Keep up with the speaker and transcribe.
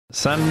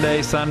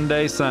Sunday,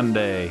 Sunday,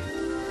 Sunday.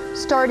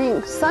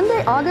 Starting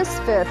Sunday, August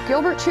 5th,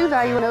 Gilbert True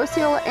Value in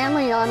Osceola and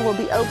Leon will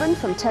be open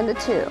from 10 to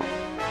 2.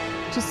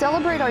 To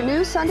celebrate our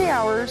new Sunday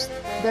hours,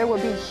 there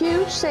will be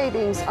huge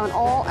savings on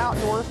all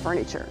outdoor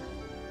furniture.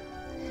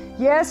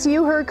 Yes,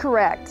 you heard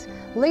correct.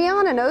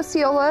 Leon and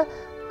Osceola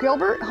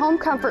Gilbert Home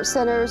Comfort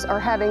Centers are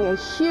having a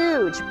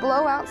huge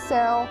blowout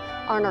sale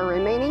on our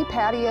remaining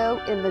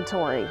patio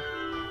inventory.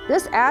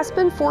 This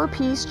Aspen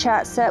 4-piece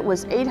chat set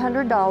was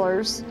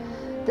 $800.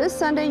 This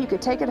Sunday you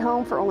could take it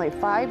home for only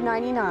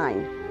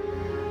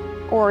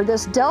 $599. Or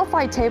this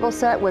Delphi table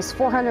set was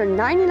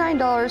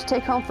 $499,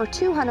 take home for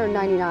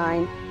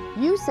 $299.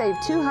 You save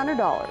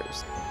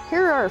 $200.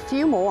 Here are a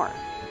few more.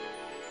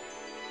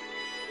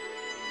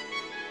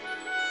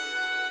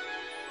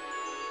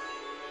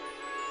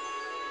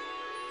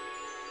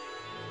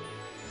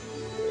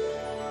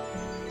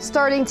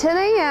 Starting 10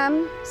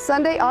 a.m.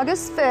 Sunday,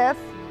 August 5th,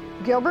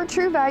 Gilbert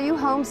True Value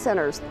Home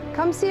Centers.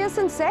 Come see us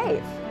and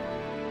save.